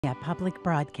Public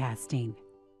Broadcasting.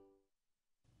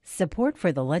 Support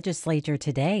for the Legislature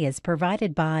today is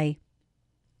provided by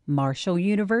Marshall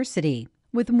University,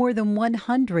 with more than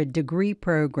 100 degree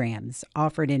programs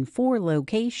offered in 4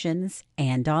 locations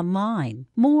and online.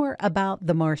 More about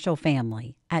the Marshall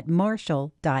family at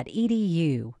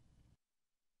marshall.edu.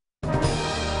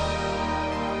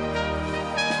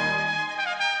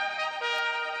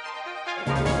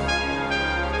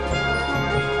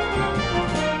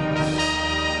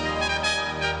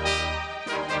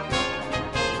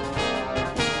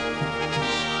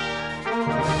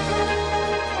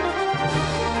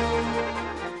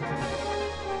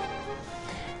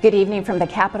 Good evening from the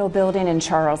Capitol Building in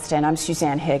Charleston. I'm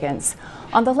Suzanne Higgins.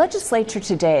 On the Legislature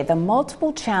today, the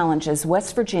multiple challenges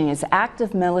West Virginia's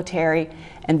active military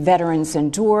and veterans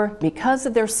endure because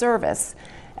of their service,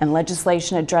 and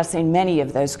legislation addressing many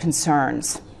of those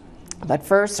concerns. But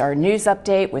first, our news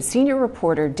update with senior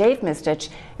reporter Dave Mistich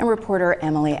and reporter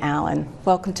Emily Allen.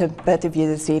 Welcome to both of you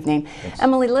this evening. Thanks.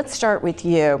 Emily, let's start with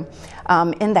you.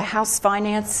 In the House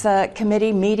Finance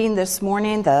Committee meeting this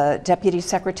morning, the Deputy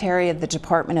Secretary of the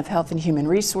Department of Health and Human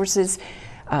Resources,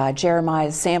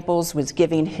 Jeremiah Samples, was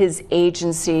giving his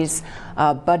agency's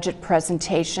budget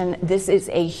presentation. This is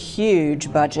a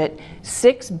huge budget,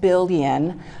 $6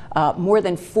 billion, more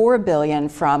than $4 billion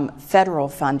from federal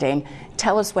funding.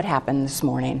 Tell us what happened this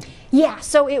morning. Yeah,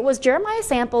 so it was Jeremiah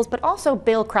Samples, but also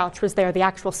Bill Crouch was there, the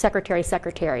actual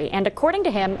secretary. And according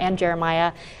to him and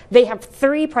Jeremiah, they have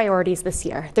 3 priorities this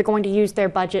year. They're going to use their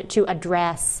budget to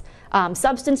address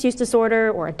substance use disorder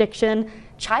or addiction,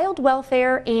 child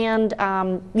welfare, and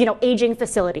aging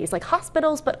facilities like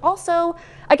hospitals, but also,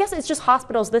 I guess it's just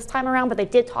hospitals this time around, but they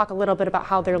did talk a little bit about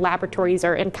how their laboratories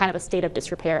are in kind of a state of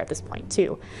disrepair at this point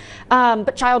too.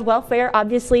 But child welfare,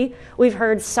 obviously, we've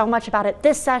heard so much about it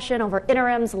this session over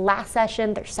interims. Last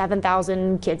session, there's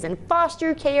 7,000 kids in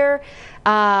foster care.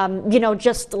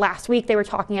 Just last week they were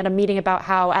talking at a meeting about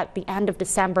how at the end of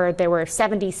December there were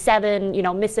 77,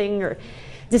 missing or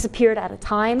disappeared at a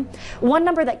time. One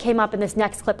number that came up in this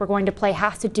next clip we're going to play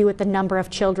has to do with the number of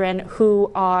children who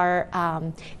are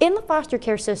in the foster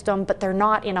care system, but they're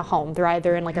not in a home. They're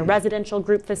either in like a residential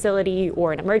group facility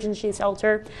or an emergency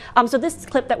shelter. So this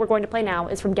clip that we're going to play now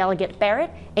is from Delegate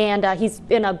Barrett, and he's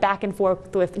in a back and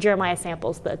forth with Jeremiah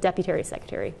Samples, the Deputy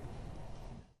Secretary.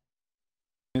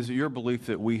 Is it your belief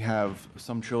that we have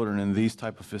some children in these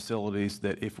type of facilities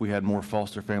that if we had more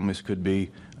foster families could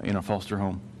be in a foster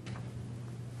home?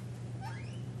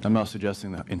 I'm not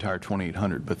suggesting the entire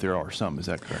 2,800, but there are some. Is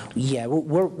that correct? Yeah,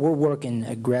 we're working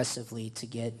aggressively to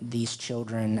get these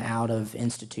children out of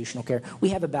institutional care. We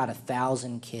have about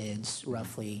 1,000 kids,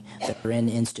 roughly, that are in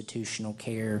institutional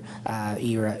care,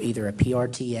 either a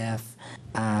PRTF.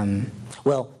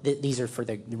 These are for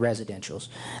the residentials.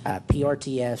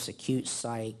 PRTFs, acute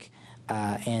psych,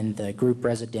 and the group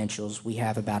residentials, we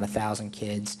have about 1,000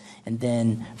 kids. And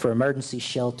then for emergency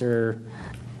shelter,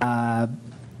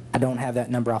 I don't have that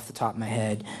number off the top of my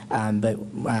head, but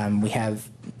we have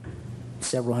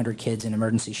several hundred kids in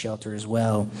emergency shelter as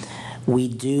well. We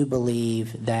do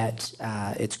believe that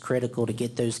it's critical to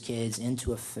get those kids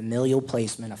into a familial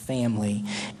placement, a family,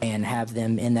 and have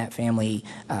them in that family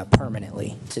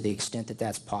permanently to the extent that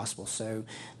that's possible. So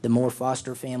the more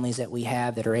foster families that we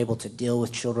have that are able to deal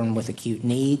with children with acute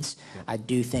needs, I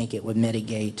do think it would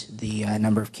mitigate the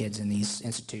number of kids in these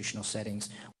institutional settings.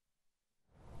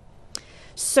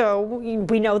 So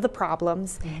we know the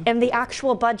problems. And the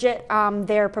actual budget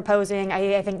they're proposing,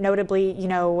 I think notably,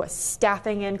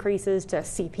 staffing increases to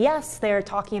CPS. They're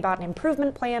talking about an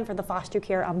improvement plan for the foster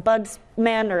care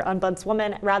ombudsman or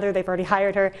ombudswoman, rather, they've already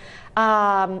hired her.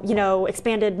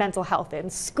 Expanded mental health in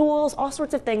schools, all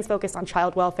sorts of things focused on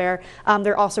child welfare.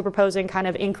 They're also proposing kind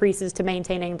of increases to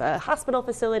maintaining the hospital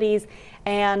facilities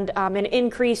and an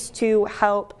increase to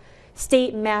help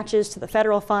state matches to the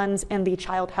federal funds and the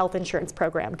child health insurance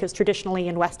program, because traditionally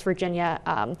in West Virginia,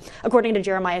 according to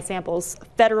Jeremiah Samples,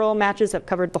 federal matches have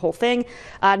covered the whole thing.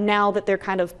 Now that they're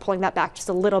kind of pulling that back just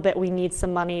a little bit, we need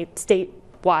some money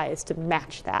state-wise to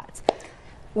match that.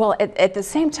 Well, at the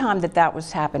same time that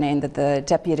was happening, that the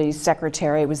Deputy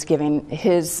Secretary was giving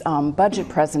his budget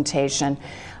presentation,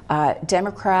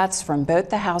 Democrats from both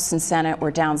the House and Senate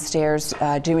were downstairs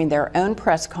doing their own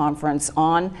press conference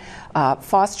on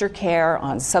foster care,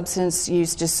 on substance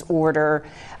use disorder,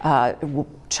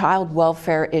 child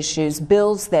welfare issues,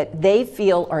 bills that they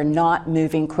feel are not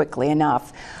moving quickly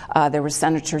enough. There was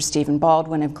Senator Stephen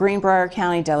Baldwin of Greenbrier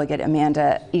County, Delegate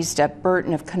Amanda Eastep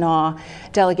Burton of Kanawha,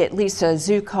 Delegate Lisa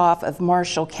Zukoff of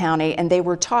Marshall County, and they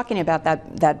were talking about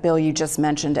that bill you just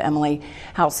mentioned, Emily,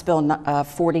 House Bill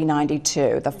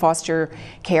 4092, the Foster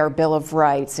Care Bill of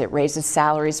Rights. It raises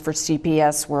salaries for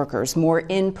CPS workers, more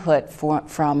input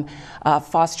from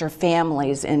foster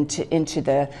families into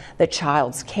the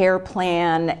child's care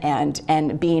plan,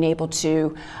 and being able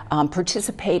to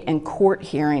participate in court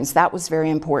hearings. That was very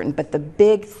important. But the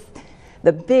big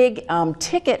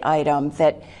ticket item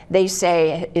that they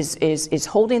say is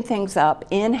holding things up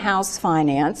in House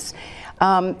Finance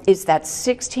is that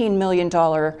 $16 million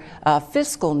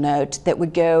fiscal note that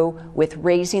would go with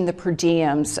raising the per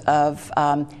diems of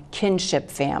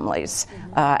kinship families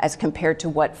as compared to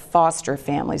what foster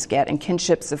families get. And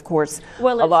kinship's, of course, a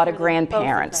lot of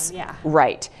grandparents. Of them, yeah.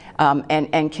 Right.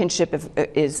 And kinship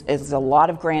is a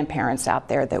lot of grandparents out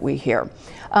there that we hear.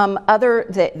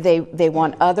 They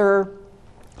want other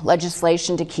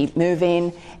legislation to keep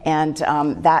moving, and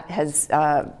that has,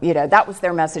 that was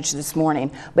their message this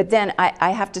morning. But then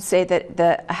I have to say that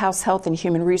the House Health and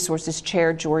Human Resources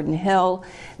Chair, Jordan Hill,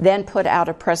 then put out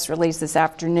a press release this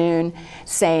afternoon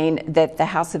saying that the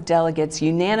House of Delegates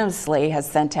unanimously has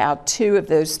sent out 2 of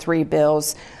those 3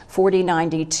 bills.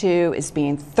 4092 is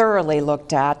being thoroughly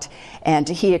looked at, and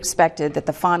he expected that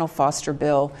the final foster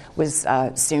bill was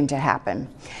soon to happen.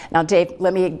 Now, Dave,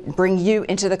 let me bring you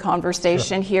into the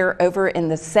conversation here over in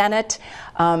the Senate.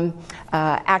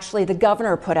 Actually, the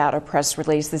governor put out a press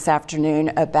release this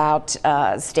afternoon about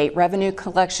state revenue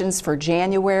collections for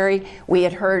January. We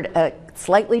had heard a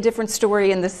slightly different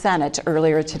story in the Senate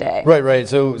earlier today. Right.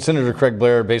 So Senator Craig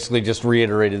Blair basically just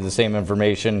reiterated the same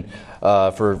information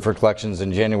for collections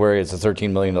in January. It's a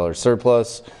 $13 million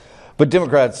surplus. But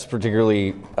Democrats,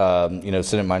 particularly,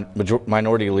 Senate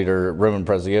Minority Leader Roman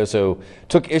Prezioso,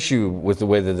 took issue with the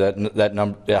way that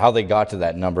number, how they got to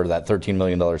that number, that $13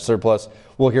 million surplus.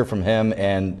 We'll hear from him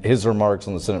and his remarks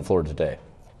on the Senate floor today.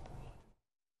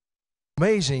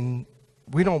 Amazing.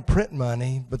 We don't print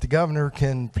money, but the governor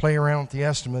can play around with the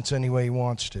estimates any way he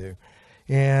wants to.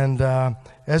 And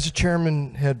as the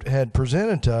chairman had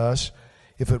presented to us,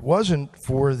 if it wasn't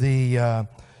for the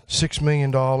 $6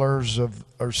 million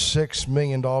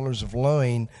of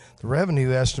lowering the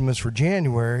revenue estimates for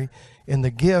January, and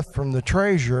the gift from the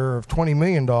treasurer of $20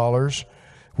 million,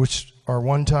 which are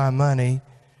one-time money,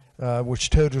 which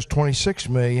totals $26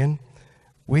 million,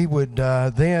 we would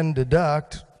then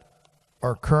deduct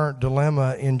our current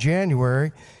dilemma in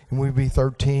January, and we'd be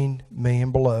 $13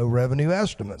 million below revenue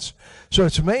estimates. So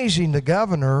it's amazing the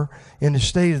governor in the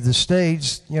State of the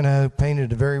States,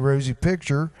 painted a very rosy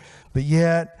picture, but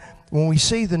yet when we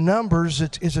see the numbers,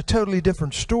 it's a totally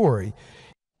different story.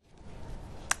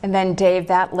 And then, Dave,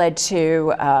 that led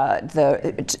to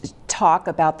the talk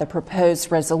about the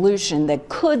proposed resolution that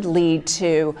could lead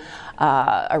to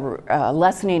a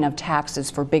lessening of taxes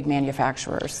for big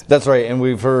manufacturers. That's right, and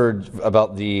we've heard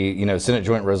about the Senate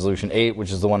Joint Resolution 8,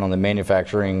 which is the one on the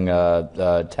manufacturing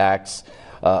tax,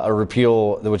 a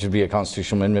repeal, which would be a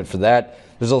constitutional amendment for that.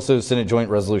 There's also Senate Joint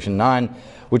Resolution 9,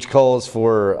 which calls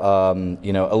for a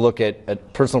look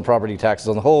at personal property taxes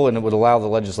on the whole, and it would allow the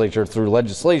legislature through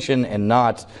legislation and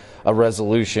not a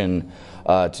resolution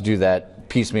to do that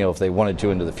piecemeal if they wanted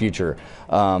to into the future.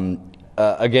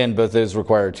 Again, both those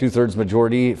require a 2/3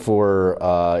 majority for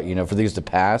for these to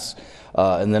pass,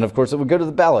 and then of course it would go to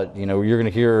the ballot. You're going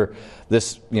to hear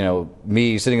this,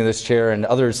 me sitting in this chair and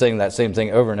others saying that same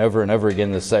thing over and over and over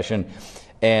again this session.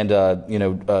 And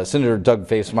Senator Doug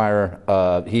Facemeyer,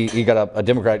 a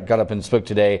Democrat, got up and spoke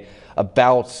today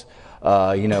about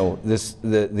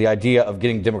the idea of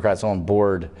getting Democrats on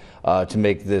board to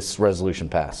make this resolution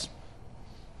pass.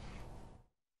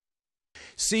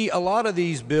 See, a lot of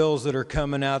these bills that are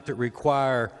coming out that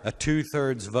require a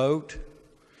 2/3 vote,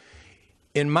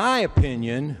 in my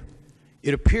opinion,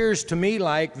 it appears to me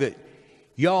like that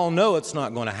y'all know it's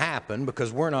not going to happen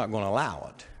because we're not going to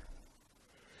allow it.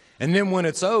 And then when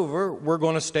it's over, we're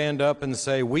going to stand up and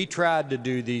say, we tried to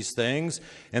do these things,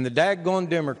 and the daggone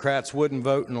Democrats wouldn't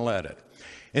vote and let it.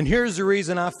 And here's the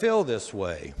reason I feel this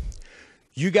way.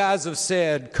 You guys have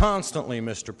said constantly,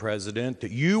 Mr. President,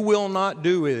 that you will not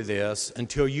do this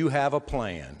until you have a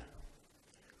plan.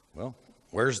 Well,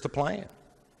 where's the plan?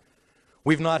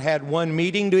 We've not had one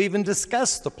meeting to even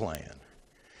discuss the plan.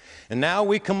 And now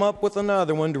we come up with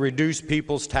another one to reduce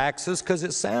people's taxes because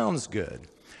it sounds good.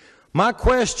 My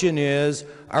question is,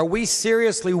 are we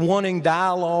seriously wanting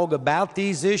dialogue about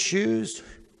these issues,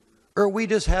 or are we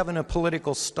just having a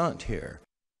political stunt here?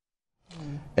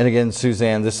 And again,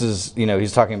 Suzanne, this is,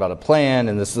 he's talking about a plan,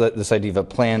 and this idea of a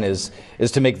plan is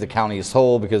to make the counties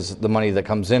whole, because the money that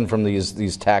comes in from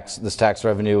this tax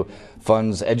revenue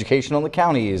funds education on the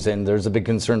counties, and there's a big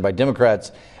concern by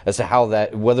Democrats as to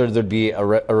whether there'd be a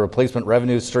replacement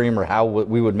revenue stream, or how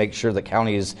we would make sure that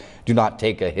counties do not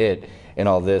take a hit in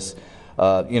all this.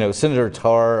 Senator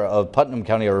Tarr of Putnam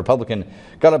County, a Republican,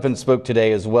 got up and spoke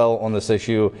today as well on this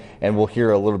issue, and we'll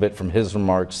hear a little bit from his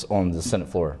remarks on the Senate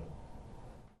floor.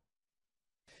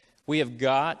 We have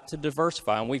got to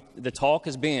diversify, and the talk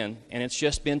has been, and it's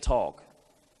just been talk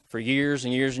for years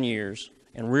and years and years,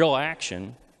 and real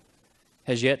action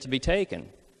has yet to be taken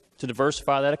to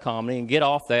diversify that economy and get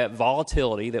off that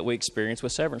volatility that we experience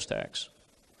with severance tax.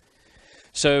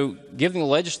 So giving the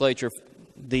legislature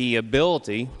the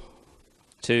ability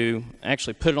to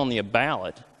actually put it on the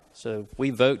ballot, so if we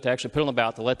vote to actually put it on the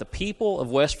ballot, to let the people of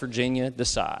West Virginia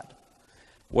decide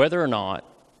whether or not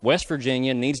West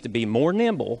Virginia needs to be more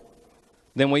nimble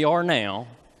than we are now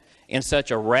in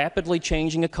such a rapidly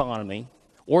changing economy,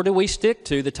 or do we stick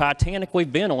to the Titanic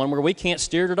we've been on where we can't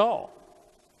steer it at all?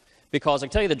 Because I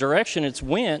can tell you the direction it's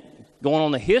went, going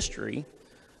on the history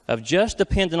of just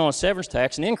depending on a severance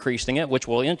tax and increasing it, which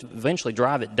will eventually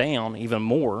drive it down even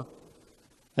more.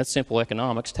 That's simple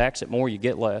economics. Tax it more, you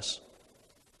get less.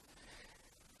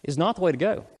 Is not the way to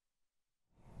go.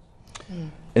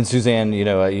 And Suzanne,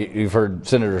 you've heard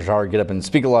Senator Tarr get up and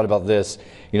speak a lot about this.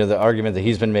 The argument that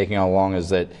he's been making all along is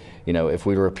that, if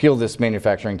we repeal this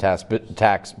manufacturing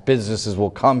tax, businesses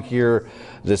will come here.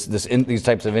 These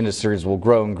types of industries will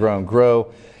grow and grow and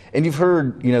grow. And you've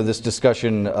heard, this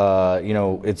discussion.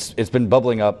 It's been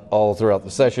bubbling up all throughout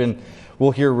the session.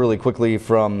 We'll hear really quickly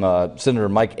from Senator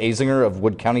Mike Azinger of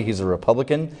Wood County. He's a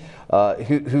Republican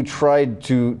who tried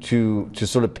to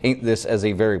sort of paint this as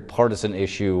a very partisan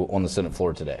issue on the Senate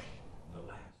floor today.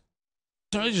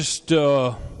 I just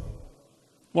want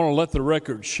to let the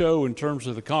record show, in terms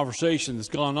of the conversation that's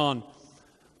gone on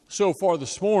so far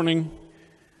this morning,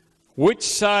 which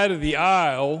side of the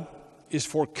aisle is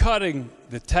for cutting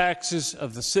the taxes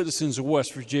of the citizens of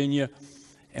West Virginia,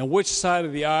 and which side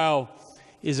of the aisle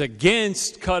is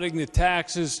against cutting the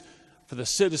taxes for the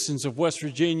citizens of West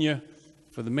Virginia,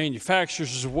 for the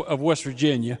manufacturers of West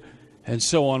Virginia, and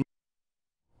so on.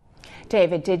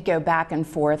 David did go back and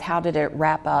forth. How did it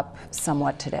wrap up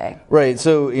somewhat today? Right.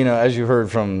 So, as you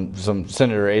heard from some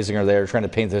Senator Azinger there, trying to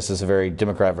paint this as a very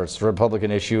Democrat versus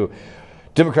Republican issue.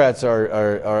 Democrats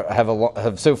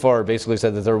have so far basically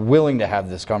said that they're willing to have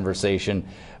this conversation,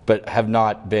 but have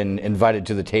not been invited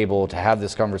to the table to have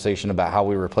this conversation about how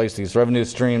we replace these revenue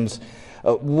streams.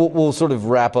 We'll sort of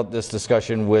wrap up this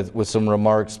discussion with some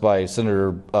remarks by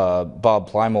Senator Bob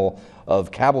Plymel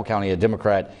of Cabell County, a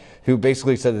Democrat, who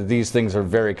basically said that these things are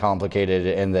very complicated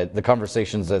and that the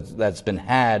conversations that's been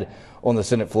had on the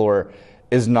Senate floor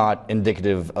is not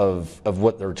indicative of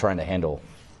what they're trying to handle.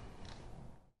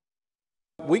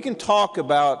 We can talk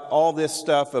about all this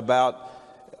stuff about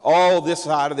all this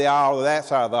side of the aisle or that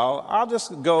side of the aisle. I'll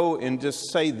just go and just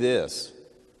say this.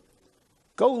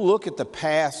 Go look at the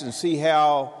past and see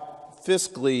how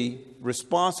fiscally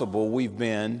responsible we've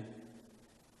been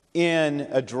in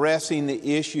addressing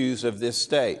the issues of this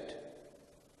state.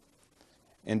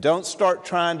 And don't start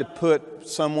trying to put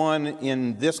someone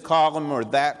in this column or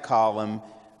that column.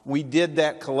 We did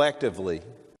that collectively.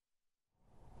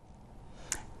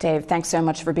 Dave, thanks so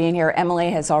much for being here. Emily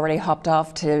has already hopped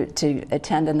off to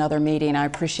attend another meeting. I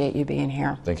appreciate you being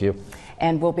here. Thank you.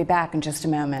 And we'll be back in just a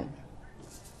moment.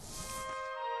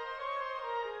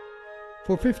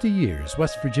 For 50 years,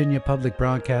 West Virginia Public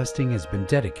Broadcasting has been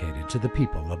dedicated to the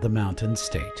people of the Mountain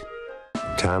State.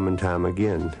 Time and time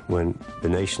again, when the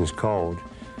nation's called,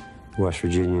 West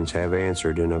Virginians have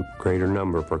answered in a greater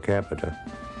number per capita.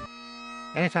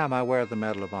 Anytime I wear the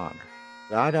Medal of Honor,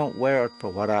 I don't wear it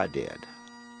for what I did.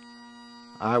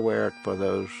 I wear it for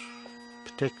those,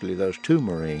 particularly those two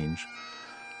Marines,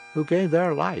 who gave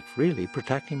their life, really,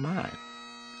 protecting mine.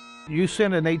 You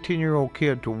send an 18-year-old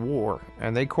kid to war,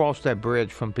 and they cross that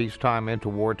bridge from peacetime into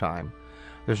wartime.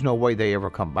 There's no way they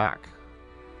ever come back.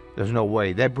 There's no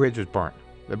way. That bridge is burnt.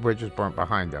 The bridge is burnt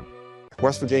behind them.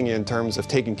 West Virginia, in terms of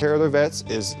taking care of their vets,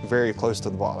 is very close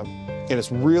to the bottom. And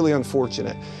it's really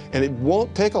unfortunate. And it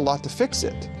won't take a lot to fix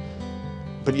it.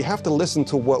 But you have to listen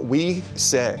to what we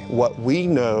say, what we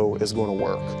know is going to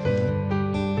work.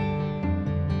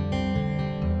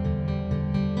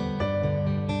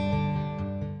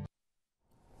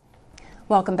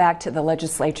 Welcome back to the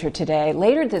Legislature today.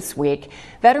 Later this week,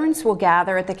 veterans will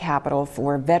gather at the Capitol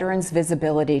for Veterans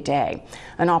Visibility Day,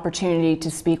 an opportunity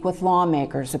to speak with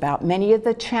lawmakers about many of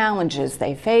the challenges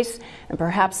they face and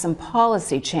perhaps some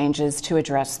policy changes to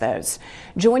address those.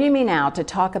 Joining me now to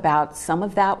talk about some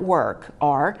of that work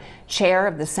are Chair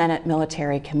of the Senate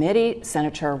Military Committee,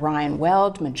 Senator Ryan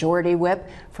Weld, Majority Whip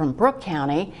from Brooke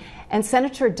County, and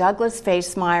Senator Douglas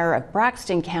Facemeyer of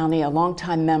Braxton County, a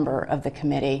longtime member of the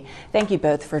committee. Thank you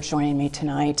both for joining me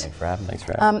tonight. Thanks for having me. Thanks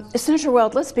for having me. Senator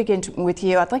Weld, let's begin with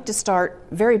you. I'd like to start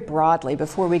very broadly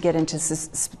before we get into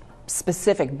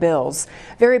specific bills,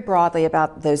 very broadly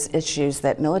about those issues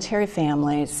that military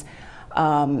families,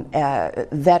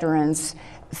 veterans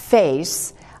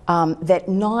face, that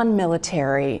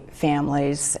non-military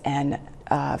families and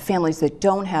families that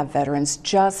don't have veterans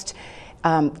just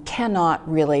cannot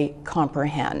really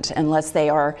comprehend unless they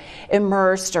are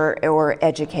immersed or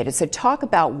educated. So talk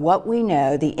about what we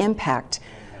know, the impact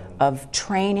of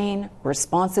training,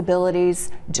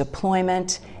 responsibilities,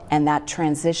 deployment, and that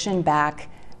transition back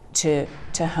to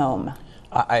home.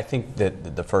 I think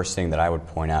that the first thing that I would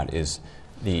point out is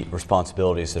the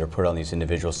responsibilities that are put on these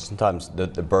individuals, sometimes the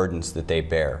burdens that they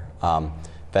bear.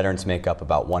 Veterans make up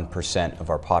about 1% of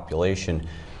our population,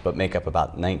 but make up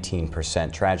about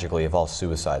 19%, tragically, of all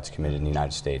suicides committed in the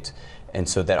United States. And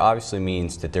so that obviously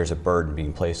means that there's a burden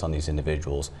being placed on these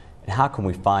individuals. And how can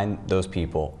we find those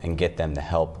people and get them the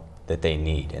help that they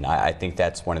need? And I think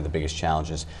that's one of the biggest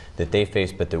challenges that they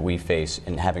face, but that we face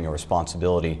in having a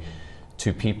responsibility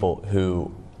to people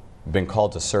who have been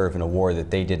called to serve in a war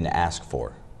that they didn't ask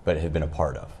for, but have been a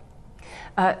part of.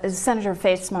 Senator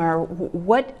Facemeyer,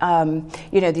 what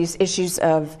these issues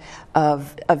of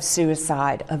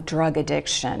suicide, of drug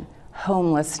addiction,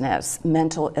 homelessness,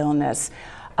 mental illness.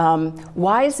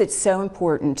 Why is it so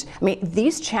important? I mean,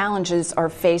 these challenges are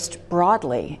faced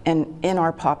broadly in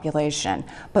our population,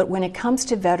 but when it comes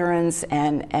to veterans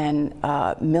and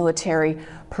military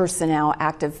personnel,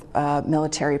 active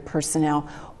military personnel,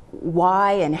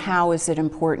 why and how is it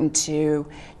important to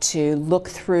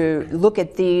look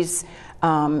at these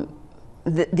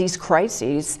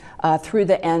crises through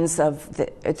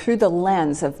the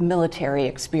lens of military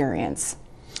experience?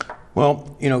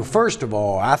 Well, first of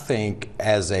all, I think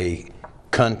as a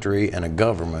country and a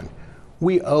government,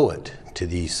 we owe it to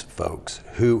these folks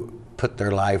who put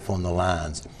their life on the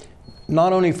lines,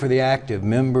 not only for the active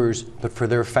members, but for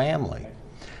their family.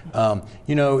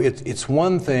 It's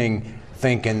one thing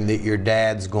thinking that your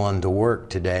dad's going to work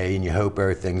today and you hope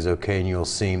everything's okay and you'll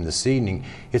see him this evening.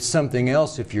 It's something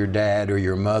else if your dad or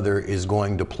your mother is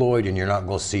going deployed and you're not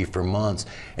going to see for months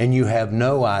and you have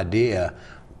no idea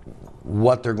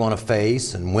what they're going to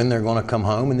face and when they're going to come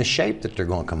home and the shape that they're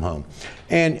going to come home.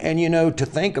 And to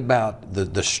think about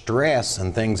the stress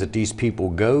and things that these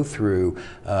people go through.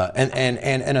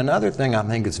 And another thing I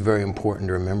think it's very important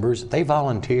to remember is they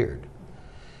volunteered.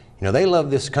 They love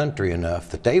this country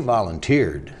enough that they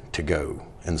volunteered to go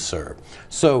and serve.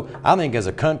 So I think as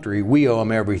a country, we owe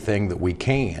them everything that we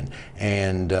can.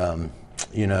 And,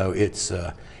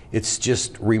 it's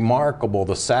just remarkable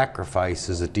the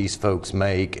sacrifices that these folks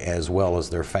make as well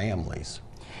as their families.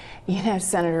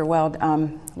 Senator Weld,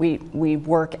 we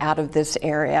work out of this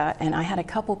area, and I had a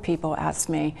couple people ask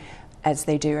me, as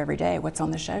they do every day, what's on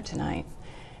the show tonight?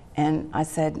 And I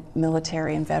said,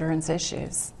 military and veterans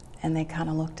issues. And they kind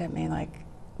of looked at me like,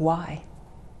 why?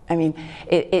 I mean,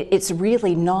 it's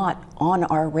really not on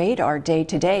our radar day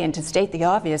to day. And to state the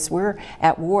obvious, we're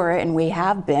at war, and we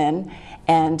have been,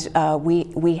 and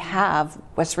we have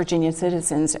West Virginia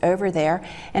citizens over there.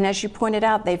 And as you pointed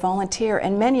out, they volunteer,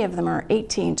 and many of them are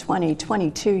 18, 20,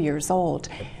 22 years old.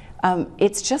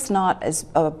 It's just not as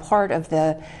a part of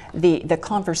the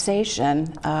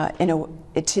conversation to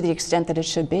the extent that it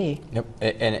should be. Yep,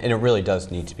 and it really does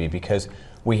need to be, because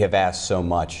we have asked so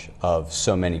much of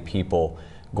so many people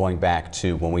going back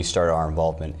to when we started our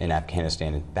involvement in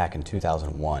Afghanistan back in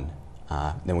 2001.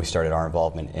 Then we started our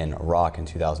involvement in Iraq in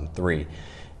 2003.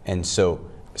 And so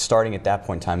starting at that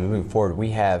point in time, moving forward,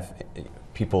 we have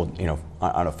people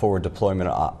on a forward deployment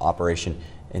operation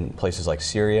in places like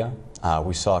Syria.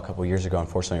 We saw a couple years ago,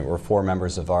 unfortunately, where 4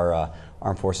 members of our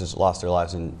armed forces lost their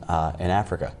lives in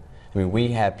Africa. I mean,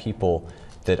 we have people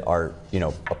that are,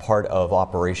 a part of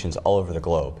operations all over the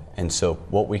globe. And so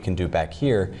what we can do back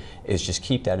here is just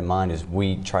keep that in mind as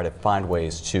we try to find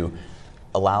ways to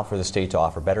allow for the state to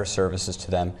offer better services to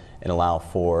them and allow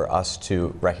for us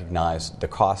to recognize the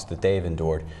cost that they've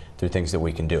endured through things that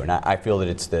we can do. And I feel that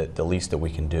it's the least that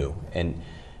we can do. And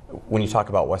when you talk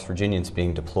about West Virginians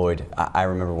being deployed, I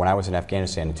remember when I was in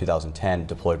Afghanistan in 2010,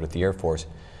 deployed with the Air Force,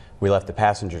 we left the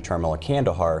passenger terminal at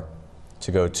Kandahar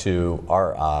to go to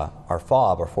our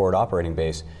FOB, our forward operating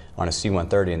base, on a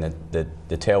C-130, and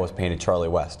the tail was painted Charlie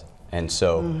West. And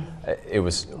so it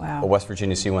was a West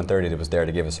Virginia C-130 that was there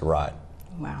to give us a ride.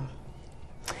 Wow.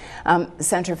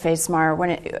 Senator Facemeyer,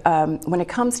 when it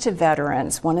comes to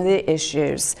veterans, one of the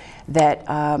issues that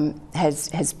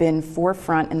has been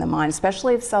forefront in the mind,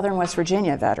 especially of Southern West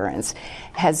Virginia veterans,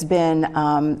 has been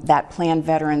that planned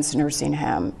veterans nursing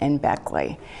home in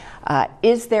Beckley.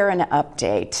 Is there an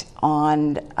update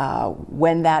on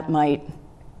when that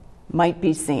might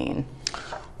be seen?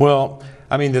 Well,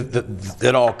 I mean,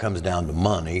 it all comes down to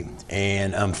money,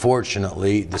 and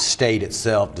unfortunately, the state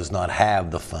itself does not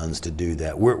have the funds to do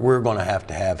that. We're going to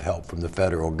have help from the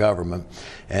federal government,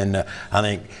 and I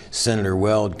think Senator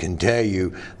Weld can tell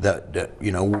you that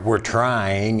you know, we're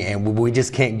trying, and we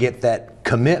just can't get that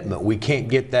commitment. We can't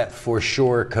get that for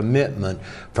sure commitment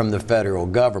from the federal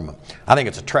government. I think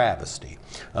it's a travesty.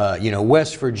 You know,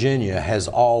 West Virginia has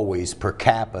always per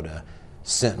capita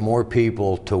sent more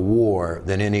people to war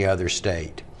than any other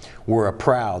state. We're a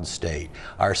proud state.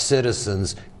 Our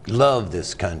citizens love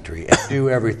this country and do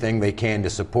everything they can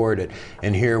to support it.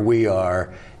 And here we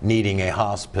are needing a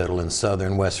hospital in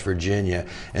Southern West Virginia.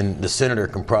 And the senator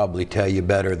can probably tell you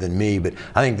better than me, but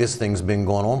I think this thing's been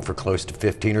going on for close to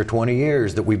 15 or 20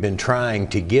 years that we've been trying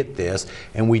to get this,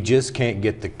 and we just can't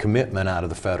get the commitment out of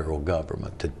the federal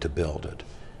government to build it.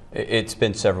 It's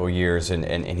been several years,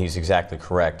 and he's exactly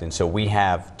correct. And so we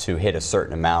have to hit a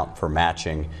certain amount for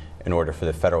matching in order for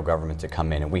the federal government to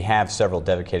come in. And we have several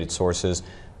dedicated sources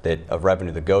of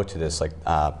revenue that go to this, like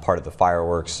part of the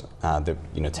fireworks, the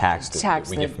tax that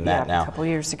we get from that now. A couple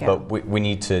years ago. But we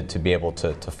need to be able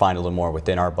to find a little more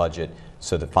within our budget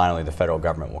so that finally the federal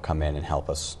government will come in and help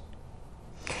us.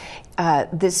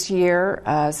 This year,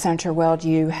 Senator Weld,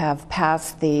 you have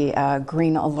passed the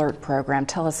Green Alert program.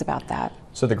 Tell us about that.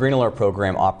 So the Green Alert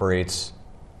program operates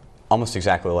almost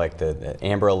exactly like the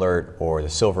Amber Alert or the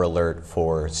Silver Alert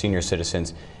for senior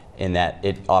citizens, in that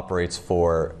it operates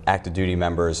for active duty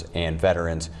members and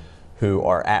veterans who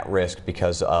are at risk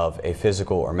because of a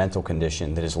physical or mental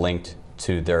condition that is linked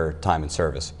to their time in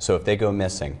service. So if they go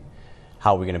missing,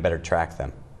 how are we going to better track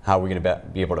them? How are we going to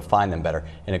be able to find them better?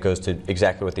 And it goes to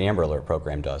exactly what the Amber Alert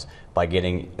program does, by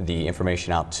getting the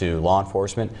information out to law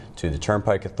enforcement, to the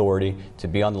Turnpike Authority, to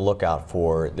be on the lookout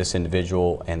for this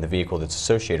individual and the vehicle that's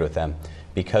associated with them,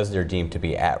 because they're deemed to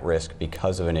be at risk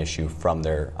because of an issue from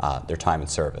their time in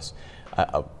service.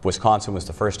 Wisconsin was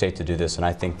the first state to do this, and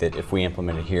I think that if we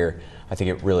implement it here, I think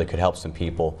it really could help some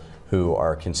people who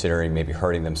are considering maybe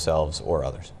hurting themselves or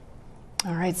others.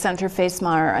 All right, Senator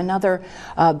Facemeyer, another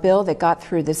bill that got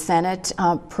through the Senate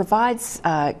provides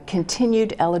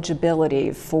continued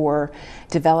eligibility for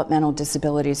developmental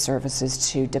disability services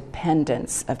to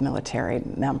dependents of military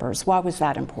members. Why was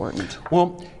that important?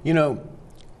 Well, you know,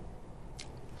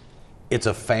 it's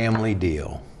a family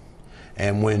deal.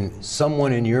 And when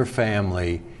someone in your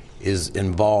family is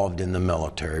involved in the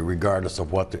military, regardless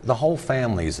of what the whole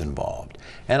family is involved.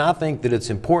 And I think that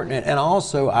it's important, and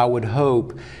also I would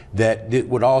hope that it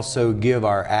would also give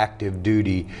our active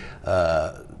duty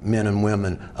men and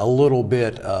women a little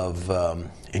bit of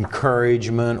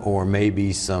encouragement, or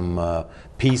maybe some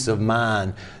peace of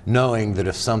mind, knowing that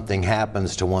if something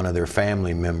happens to one of their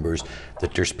family members,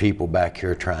 that there's people back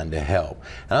here trying to help.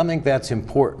 And I think that's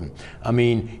important. I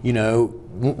mean, you know,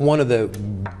 one of the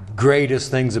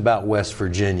greatest things about West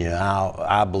Virginia,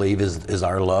 I believe, is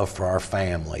our love for our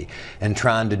family and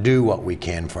trying to do what we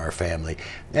can for our family.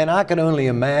 And I can only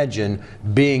imagine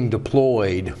being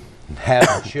deployed,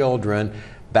 having children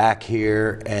back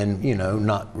here, and, you know,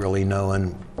 not really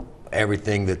knowing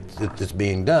everything that's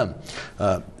being done.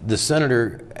 The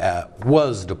senator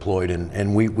was deployed,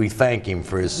 and we thank him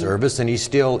for his service, and he's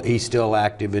still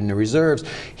active in the reserves.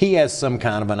 He has some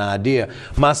kind of an idea.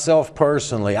 Myself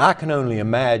personally, I can only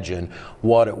imagine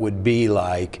what it would be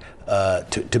like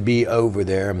to be over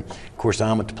there. Of course,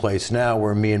 I'm at the place now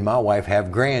where me and my wife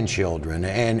have grandchildren,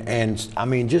 and I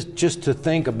mean, just to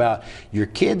think about your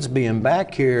kids being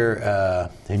back here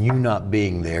and you not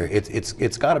being there,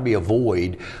 it's got to be a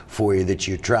void for you that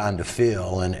you're trying to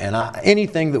fill. And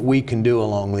anything that we can do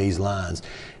along these lines,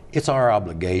 it's our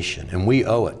obligation, and we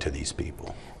owe it to these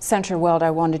people. Senator Weld,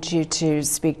 I wanted you to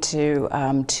speak to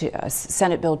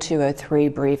Senate Bill 203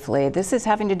 briefly. This is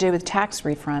having to do with tax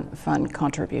refund fund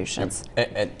contributions.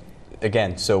 And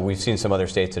again, so we've seen some other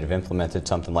states that have implemented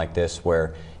something like this,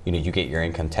 where you get your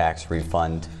income tax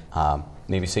refund.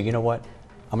 Maybe say, you know what,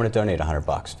 I'm going to donate $100,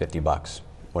 $50,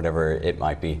 whatever it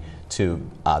might be, to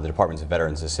the Departments of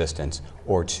Veterans Assistance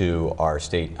or to our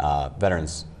state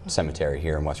Veterans Cemetery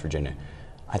here in West Virginia.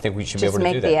 I think we should be Just able to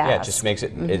make do that. the Yeah, it ask. just makes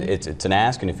it, it's an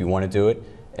ask, and if you want to do it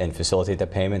and facilitate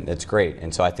that payment, that's great.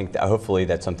 And so I think that hopefully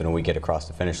that's something that we get across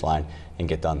the finish line and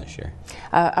get done this year.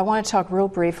 I want to talk real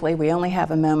briefly, we only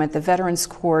have a moment, the Veterans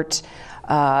Court,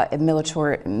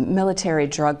 military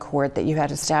drug court that you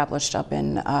had established up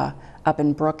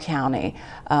in Brooke County,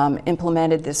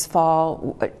 implemented this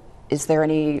fall. Is there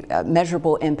any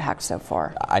measurable impact so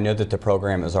far? I know that the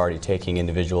program is already taking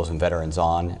individuals and veterans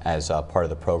on as part of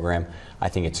the program. I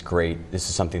think it's great. This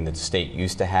is something that the state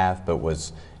used to have, but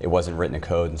it wasn't written in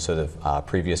code, and so the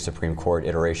previous Supreme Court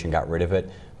iteration got rid of it.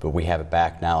 But we have it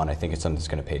back now, and I think it's something that's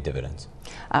going to pay dividends.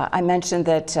 I mentioned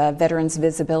that Veterans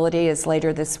Visibility is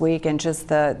later this week, and just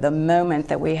the moment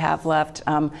that we have left,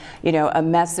 you know, a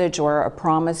message or a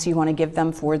promise you want to give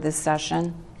them for this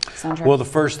session, Senator? Well, the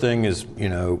first thing is, you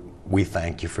know, we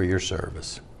thank you for your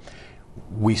service.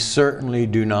 We certainly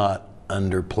do not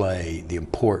underplay the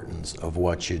importance of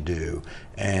what you do.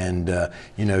 And,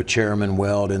 you know, Chairman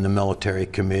Weld in the Military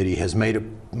Committee has made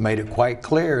it quite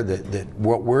clear that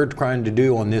what we're trying to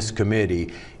do on this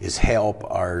committee is help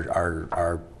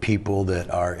our people that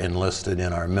are enlisted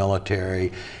in our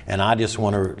military. And I just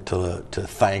want to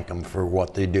thank them for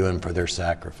what they're doing, for their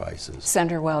sacrifices.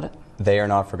 Senator Weld. They are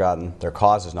not forgotten. Their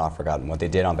cause is not forgotten. What they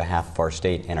did on behalf of our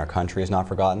state and our country is not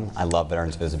forgotten. I love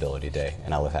Veterans Visibility Day,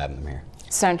 and I love having them here.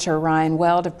 Senator Ryan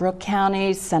Weld of Brooke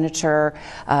County, Senator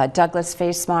Douglas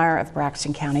Facemeyer of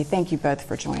Braxton County. Thank you both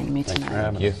for joining me tonight. Thanks for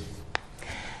having us.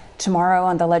 Tomorrow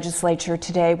on the Legislature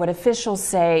today, what officials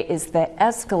say is the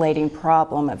escalating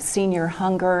problem of senior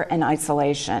hunger and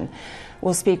isolation.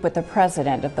 We'll speak with the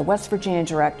president of the West Virginia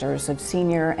Directors of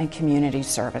Senior and Community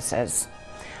Services.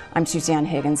 I'm Suzanne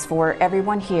Higgins. For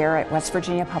everyone here at West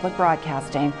Virginia Public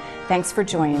Broadcasting, thanks for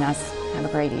joining us. Have a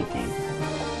great evening.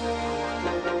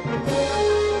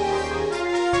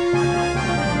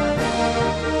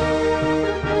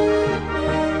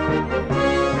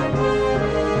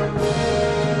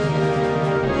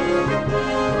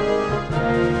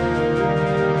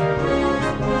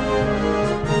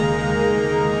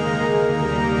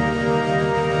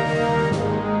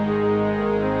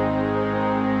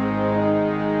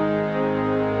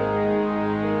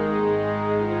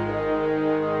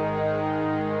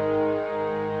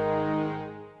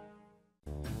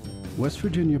 West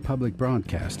Virginia Public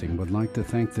Broadcasting would like to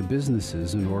thank the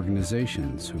businesses and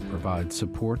organizations who provide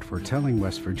support for telling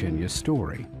West Virginia's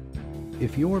story.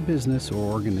 If your business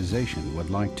or organization would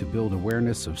like to build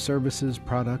awareness of services,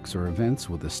 products, or events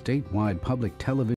with a statewide public television